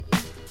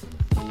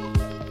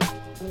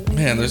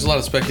Man, there's a lot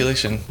of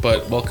speculation,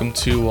 but welcome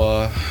to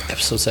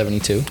Episode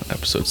 72.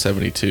 episode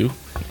 72.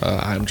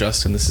 I'm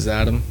Justin, this is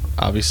Adam.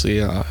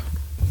 Obviously,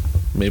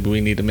 maybe we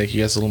need to make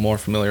you guys a little more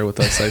familiar with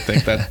us. I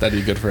think that'd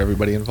be good for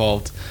everybody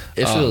involved.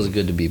 It feels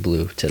good to be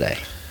blue today,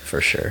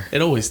 for sure.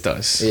 It always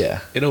does. Yeah.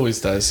 It always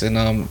does.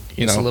 And,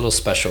 It's a little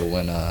special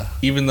when...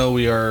 even though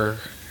we are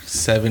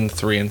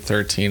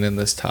 7-3-13 in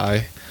this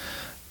tie,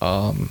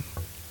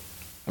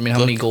 I mean,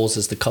 how many goals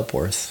is the cup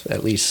worth?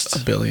 At least...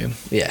 $1 billion.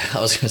 Yeah, I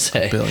was going to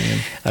say. $1 billion.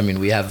 I mean,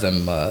 we have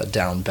them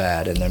down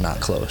bad, and they're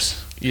not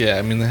close. Yeah,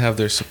 I mean, they have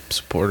their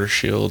supporter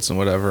shields and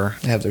whatever.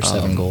 They have their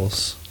 7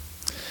 goals.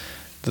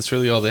 That's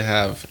really all they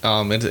have.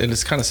 And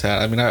it's kind of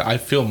sad. I mean, I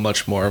feel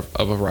much more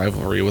of a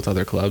rivalry with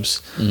other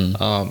clubs.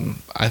 Mm-hmm.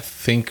 I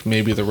think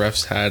maybe the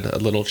refs had a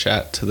little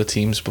chat to the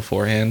teams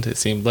beforehand, it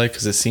seemed like,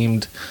 because it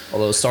seemed...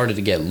 Although it started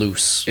to get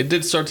loose. It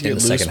did start to get in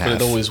the loose, second but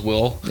half. it always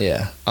will.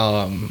 Yeah.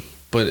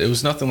 But it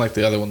was nothing like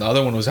the other one. The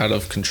other one was out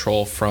of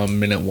control from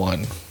minute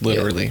one,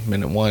 literally,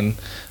 minute one.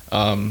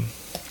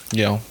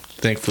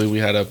 Thankfully we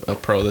had a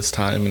pro this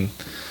time, and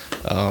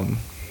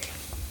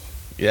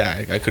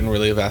I couldn't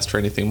really have asked for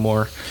anything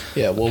more.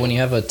 Yeah, well, when you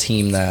have a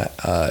team that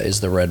is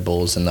the Red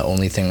Bulls and the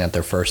only thing that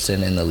they're first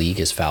in the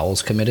league is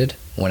fouls committed,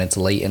 when it's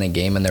late in a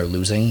game and they're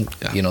losing,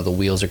 the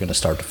wheels are going to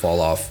start to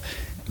fall off,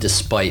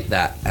 despite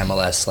that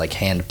MLS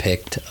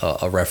handpicked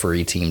a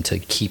referee team to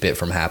keep it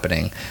from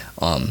happening.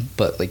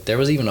 But there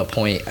was even a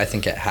point, I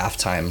think, at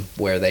halftime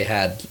where they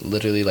had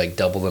literally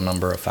double the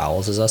number of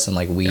fouls as us, and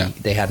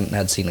they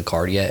hadn't seen a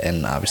card yet,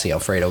 and obviously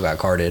Alfredo got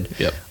carded.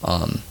 Yep.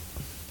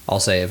 I'll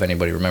say, if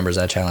anybody remembers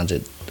that challenge,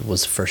 it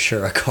was for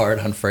sure a card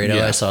on Fredo.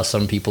 Yeah. I saw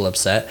some people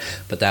upset,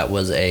 but that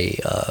was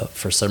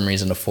for some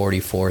reason, a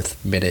 44th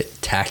minute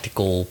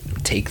tactical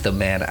take the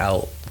man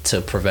out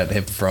to prevent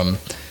him from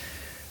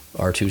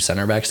our 2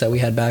 center backs that we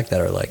had back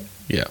that are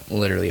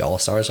literally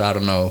all-stars. So I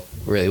don't know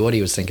really what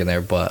he was thinking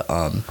there, but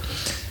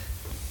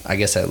I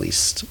guess at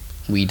least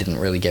we didn't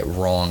really get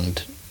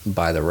wronged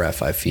by the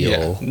ref, I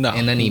feel, in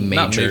any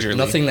major,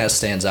 nothing that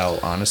stands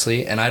out,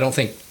 honestly. And I don't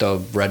think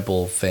the Red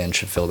Bull fans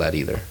should feel that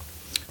either.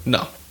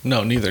 No,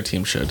 neither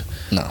team should.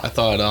 No. I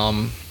thought,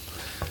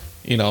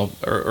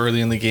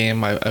 early in the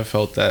game, I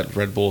felt that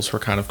Red Bulls were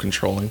kind of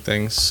controlling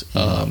things.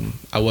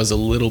 I was a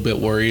little bit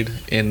worried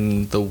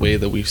in the way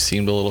that we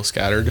seemed a little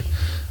scattered.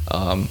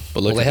 But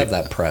they have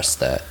that press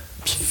that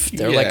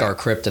they're like our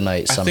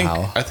kryptonite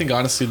somehow. I think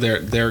honestly,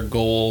 their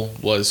goal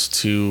was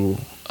to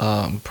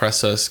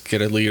press us,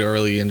 get a lead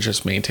early, and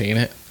just maintain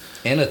it.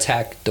 And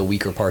attack the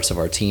weaker parts of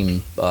our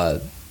team.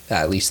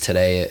 At least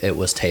today, it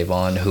was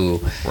Tavon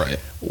who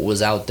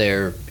was out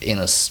there in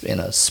a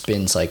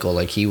spin cycle,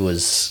 he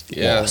was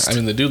lost. I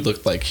mean, the dude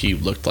looked like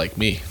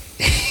me.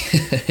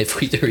 If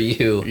we threw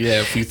you,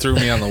 if you threw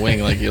me on the wing,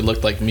 it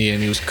looked like me,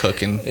 and he was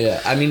cooking. Yeah,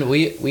 I mean,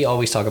 we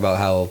always talk about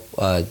how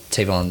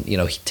Tavon,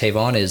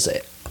 Tavon is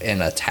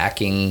an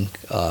attacking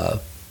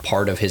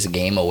part of his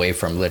game away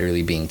from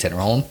literally being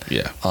Tinnerholm.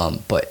 Yeah.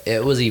 But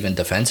it was even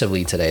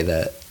defensively today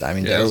that, I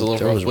mean, there was a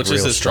little rough, which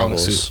is his strong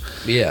suit.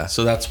 Yeah.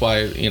 So that's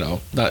why,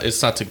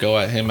 it's not to go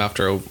at him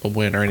after a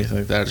win or anything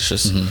like that. It's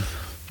just, to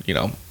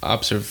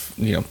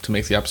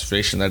make the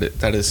observation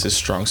that is his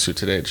strong suit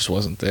today. It just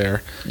wasn't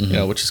there,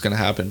 which is going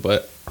to happen.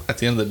 But at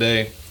the end of the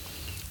day,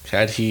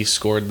 had he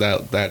scored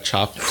that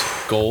chopped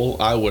goal,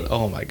 I would,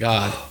 oh my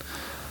God,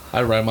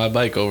 I'd ride my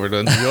bike over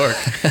to New York.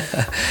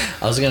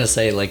 I was going to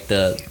say,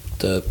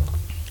 the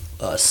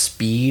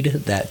speed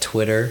that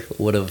Twitter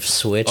would have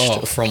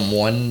switched from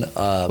one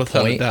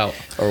point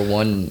or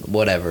one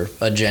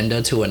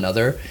agenda to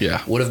another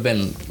would have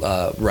been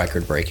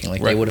record breaking.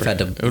 They would have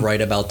had to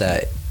write about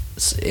that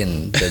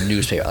in the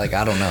newspaper.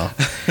 I don't know.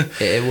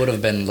 It would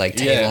have been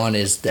Tavon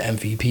is the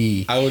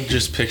MVP. I would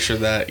just picture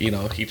that,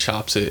 he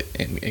chops it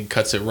and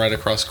cuts it right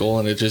across goal,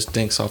 and it just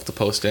dinks off the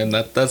post end.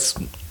 That's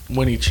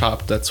when he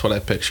chopped. That's what I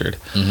pictured.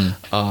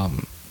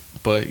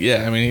 But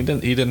yeah, I mean,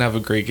 he didn't have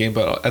a great game,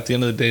 but at the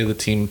end of the day, the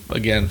team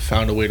again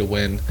found a way to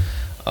win.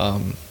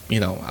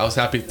 I was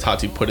happy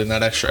Tati put in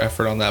that extra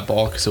effort on that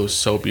ball because it was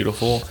so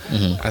beautiful.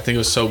 I think it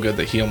was so good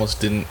that he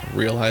almost didn't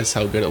realize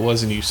how good it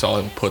was, and you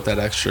saw him put that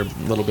extra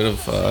little bit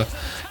of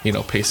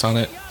pace on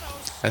it.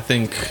 I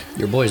think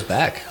your boy's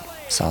back,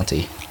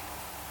 Santi.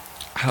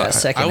 That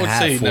second I would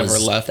half say he never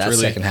left. That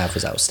really. Second half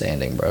was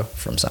outstanding, bro,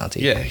 from Santi.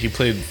 Yeah, he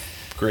played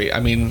great. I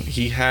mean,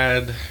 he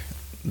had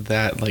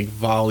that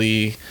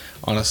volley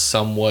on a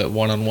somewhat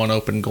one-on-one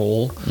open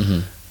goal,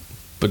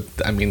 but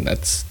I mean,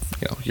 that's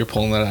you're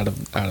pulling that out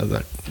of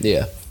the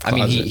closet, I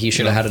mean, he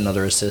should have had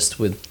another assist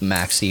with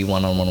Maxi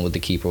one-on-one with the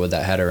keeper with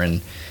that header,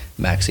 and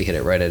Maxi hit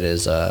it right at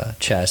his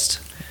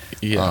chest.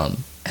 And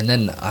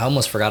then I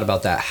almost forgot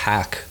about that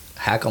hack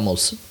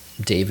almost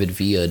David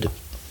Villa'd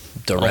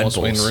the Red Bulls.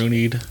 Wayne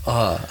Rooney'd.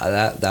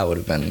 That would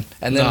have been.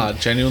 And then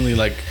genuinely,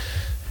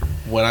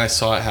 when I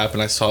saw it happen,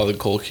 I saw the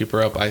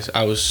goalkeeper up.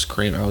 I was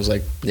screaming. I was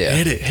like,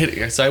 hit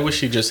it. So I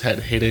wish he just had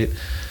hit it.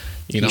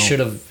 He should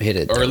have hit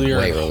it earlier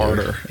and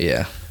harder.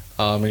 Yeah.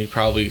 And he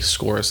probably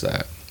scores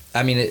that.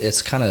 I mean,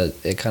 it kind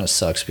of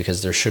sucks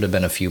because there should have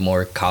been a few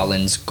more.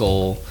 Collins'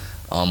 goal,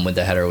 with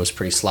the header was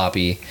pretty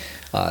sloppy.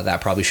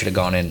 That probably should have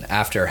gone in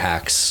after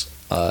Hack's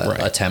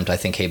attempt. I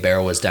think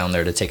Hebert was down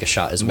there to take a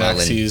shot as well.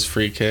 Maxi's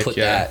free kick, put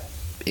that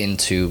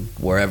into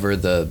wherever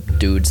the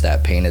dudes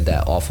that painted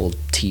that awful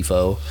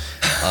tifo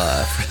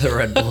for the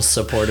Red Bull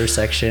supporter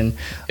section,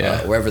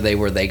 wherever they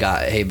were, they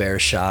got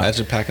Hebert's shot.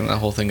 Imagine packing that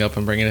whole thing up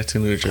and bringing it to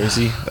New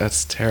Jersey.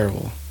 That's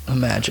terrible.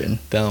 Imagine.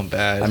 Down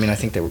bad. I mean, I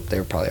think they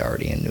were probably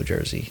already in New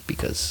Jersey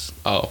because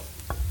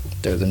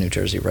they're the New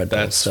Jersey Red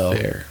Bulls. That's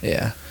fair.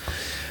 Yeah.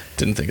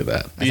 Didn't think of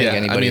that.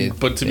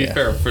 But to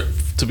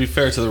be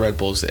fair to the Red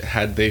Bulls,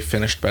 had they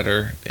finished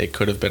better, it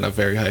could have been a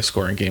very high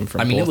scoring game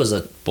from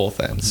both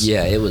ends.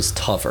 Yeah, it was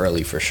tough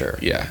early for sure.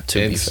 Yeah,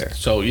 to be fair.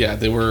 So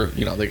they were,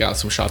 they got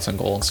some shots on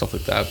goal and stuff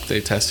like that.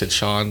 They tested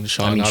Sean.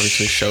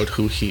 Obviously showed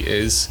who he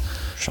is.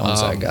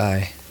 Sean's that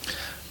guy.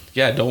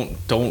 Yeah,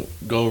 don't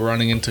go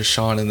running into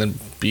Sean and then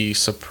be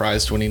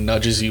surprised when he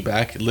nudges you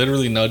back.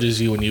 Literally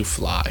nudges you when you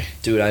fly.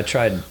 Dude, I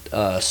tried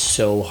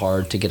so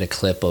hard to get a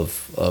clip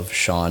of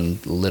Sean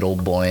little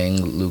boying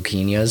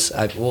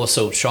Luquinhas.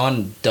 So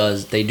Sean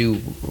they do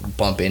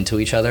bump into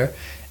each other,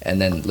 and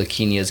then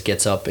Luquinhas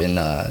gets up and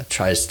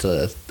tries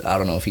to, I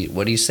don't know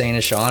what he's saying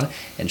to Sean,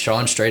 and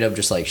Sean straight up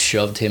just like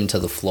shoved him to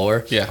the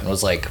floor. Yeah. And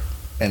was like,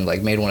 and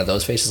like made one of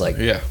those faces like,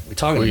 yeah, we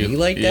talking to me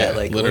like that?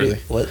 Like, literally.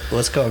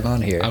 What's going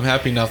on here? I'm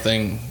happy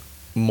nothing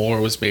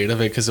more was made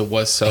of it because it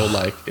was so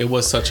it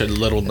was such a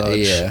little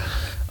nudge. Yeah.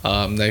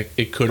 That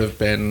it could have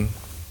been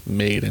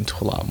made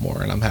into a lot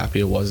more, and I'm happy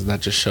it was. And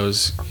that just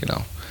shows,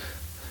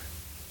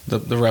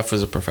 the ref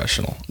was a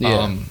professional.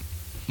 Yeah.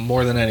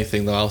 More than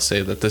anything, though, I'll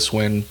say that this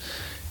win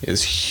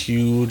is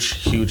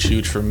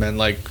huge for men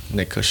like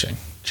Nick Cushing.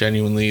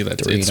 Genuinely,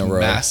 it's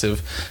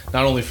massive.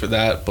 Not only for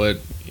that, but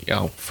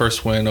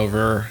first win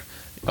over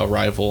a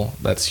rival.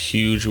 That's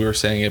huge. We were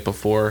saying it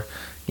before.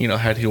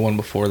 Had he won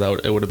before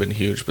that, it would have been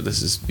huge. But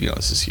this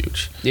is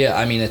huge. Yeah,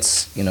 I mean,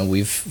 it's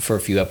we've for a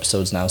few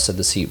episodes now said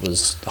the seat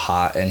was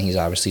hot, and he's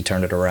obviously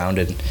turned it around,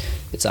 and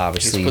it's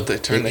obviously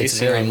it's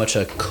very much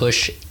a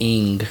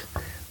Cushing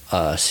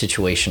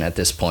situation at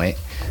this point.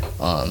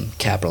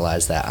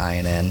 Capitalize that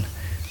INN.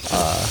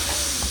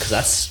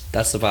 Because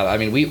that's the vibe. I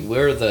mean,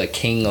 we're the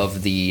king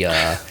of the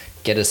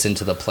get us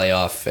into the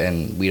playoff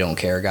and we don't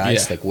care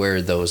guys. Yeah. Like,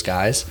 we're those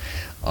guys.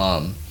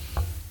 And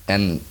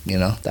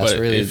that's but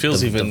really it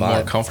feels even the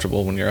more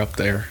comfortable when you're up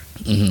there.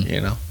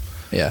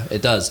 Mm-hmm. Yeah,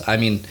 it does. I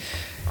mean,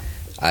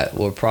 I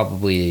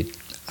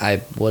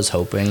was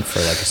hoping for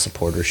like a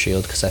supporter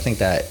shield because I think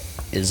that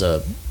is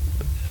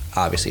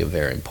obviously a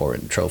very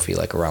important trophy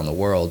like around the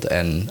world,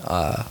 and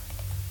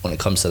when it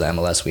comes to the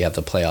MLS, we have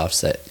the playoffs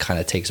that kind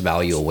of takes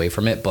value away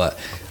from it. But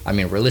I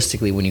mean,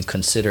 realistically, when you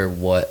consider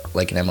what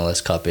like an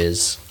MLS Cup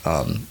is,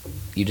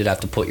 you did have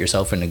to put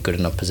yourself in a good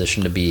enough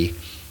position to be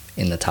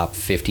in the top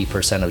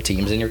 50% of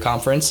teams in your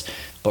conference.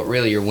 But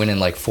really, you're winning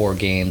like 4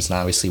 games, and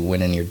obviously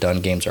winning your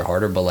done games are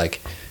harder. But like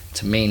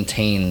to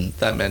maintain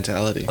that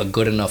mentality, a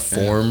good enough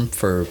form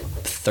for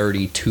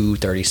 32,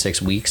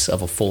 36 weeks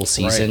of a full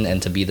season,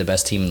 and to be the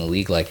best team in the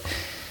league, like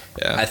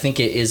I think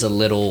it is a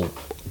little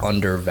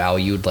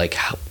undervalued, like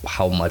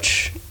how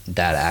much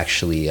that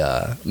actually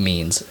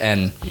means.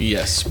 And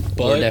yes,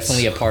 but we're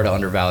definitely a part of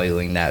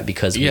undervaluing that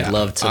because we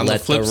love to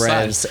let the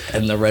Revs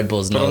and the Red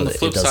Bulls know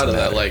that it doesn't matter. But on the flip side of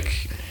that,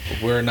 like,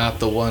 we're not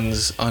the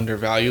ones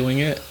undervaluing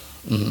it.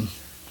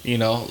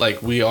 Mm-hmm.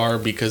 Like we are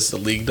because the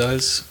league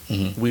does.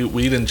 Mm-hmm.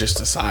 We didn't just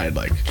decide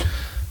like,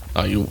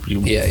 oh, you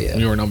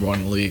were number 1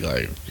 in the league,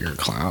 like you're a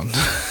clown.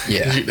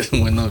 Yeah, you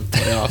didn't win the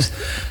playoffs.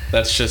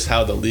 That's just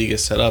how the league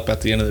is set up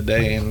at the end of the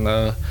day. And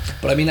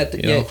but I mean,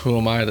 who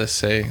am I to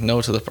say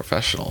no to the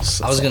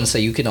professionals? I was gonna say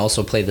you can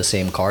also play the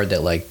same card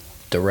that like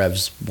the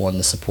Revs won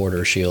the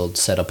Supporter Shield,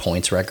 set a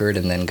points record,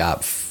 and then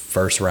got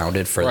first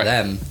rounded for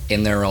them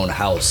in their own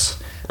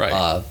house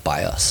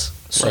by us.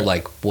 So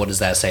like, what does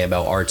that say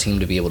about our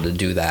team to be able to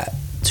do that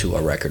to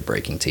a record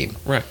breaking team?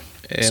 Right.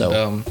 And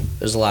so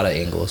there's a lot of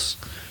angles.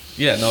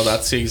 Yeah, no,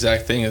 that's the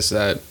exact thing. Is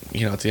that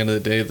at the end of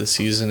the day, the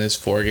season is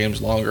 4 games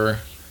longer.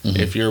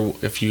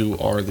 Mm-hmm. If you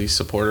are the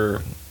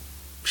Supporter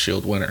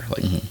Shield winner,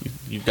 like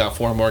you've got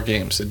 4 more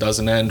games. It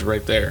doesn't end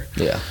right there.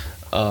 Yeah.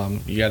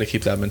 You got to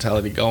keep that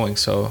mentality going.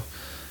 So,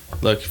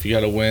 look, if you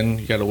got to win,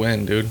 you got to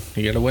win, dude.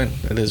 You got to win.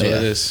 It is what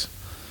it is.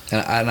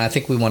 And I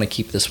think we want to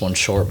keep this one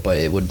short, but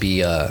it would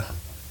be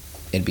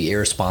it'd be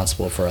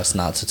irresponsible for us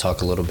not to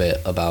talk a little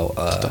bit about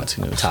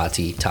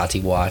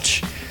Tati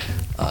watch,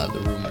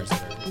 the rumors.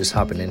 Just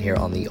hopping in here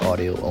on the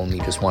audio only.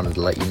 Just wanted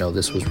to let you know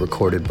this was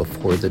recorded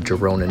before the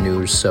Girona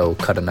news, so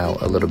cutting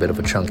out a little bit of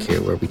a chunk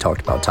here where we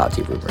talked about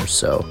Tati rumors.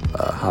 So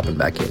hopping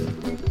back in.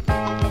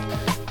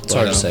 It's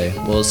hard to say.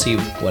 We'll see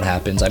what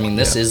happens. I mean,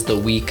 this is the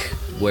week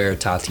where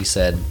Tati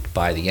said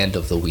by the end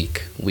of the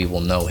week we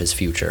will know his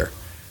future.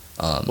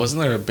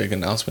 Wasn't there a big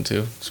announcement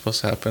too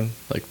supposed to happen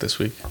like this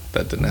week?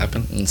 That didn't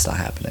happen. It's not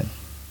happening.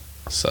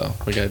 So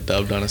we got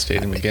dubbed on a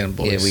stadium again,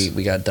 boys. Yeah,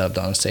 we got dubbed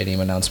on a stadium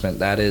announcement.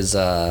 That is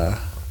a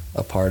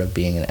part of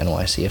being an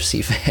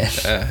NYCFC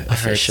fan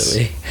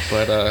officially.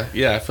 But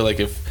I feel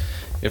like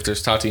if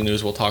there's Tati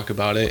news, we'll talk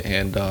about it.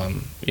 And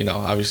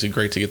obviously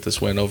great to get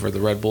this win over the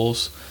Red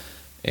Bulls.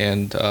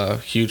 and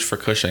huge for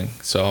Cushing.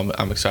 So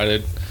I'm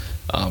excited.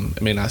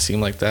 It may not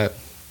seem like that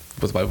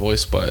with my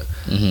voice, but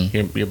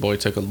your boy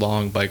took a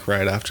long bike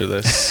ride after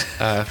this,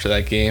 after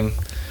that game,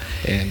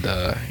 and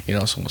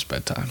it's almost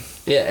bedtime.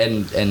 Yeah,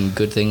 and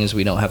good thing is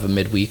we don't have a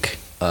midweek.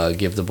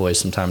 Give the boys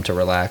some time to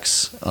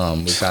relax.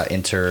 We've got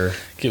Inter.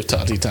 Give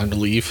Tati time to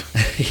leave.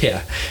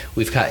 Yeah,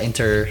 we've got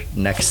Inter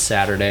next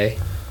Saturday,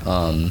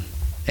 and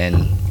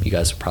you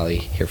guys will probably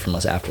hear from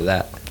us after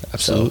that.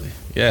 Absolutely. So,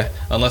 yeah,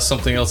 unless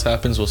something else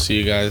happens, we'll see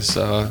you guys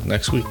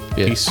next week.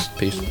 Yeah.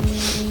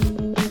 Peace.